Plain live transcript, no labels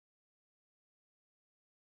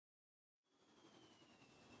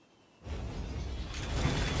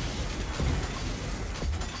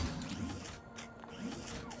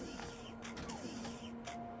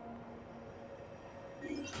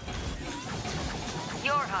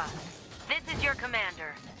cause. This is your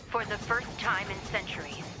commander. For the first time in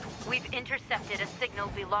centuries, we've intercepted a signal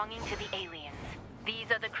belonging to the aliens. These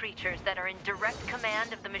are the creatures that are in direct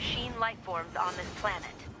command of the machine lifeforms on this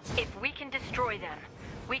planet. If we can destroy them,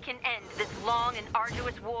 we can end this long and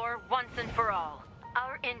arduous war once and for all.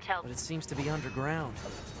 Our intel... But it seems to be underground.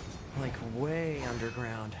 Like, way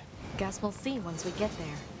underground. Guess we'll see once we get there.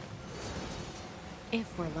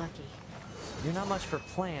 If we're lucky. You're not much for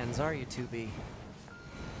plans, are you, 2B?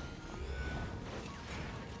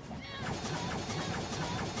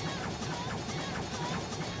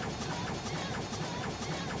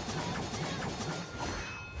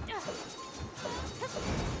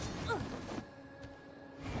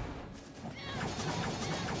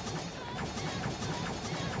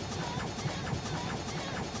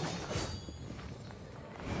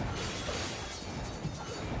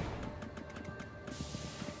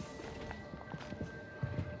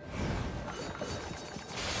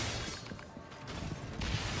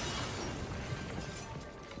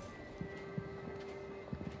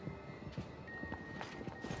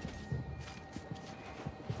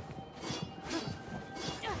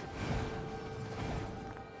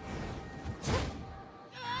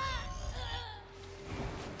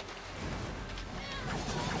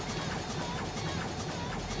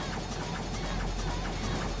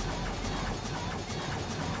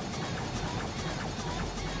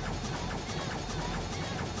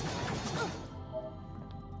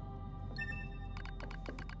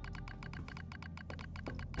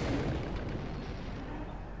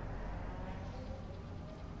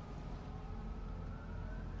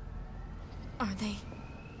 Are they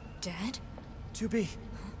dead? 2B,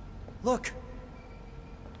 look!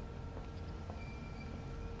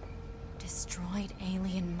 Destroyed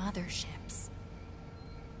alien motherships.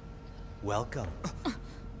 Welcome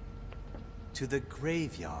to the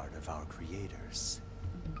graveyard of our creators.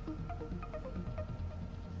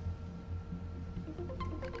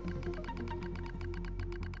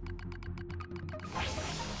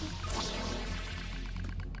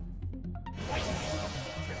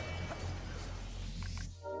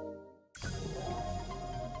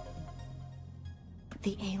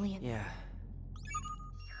 The alien... Yeah,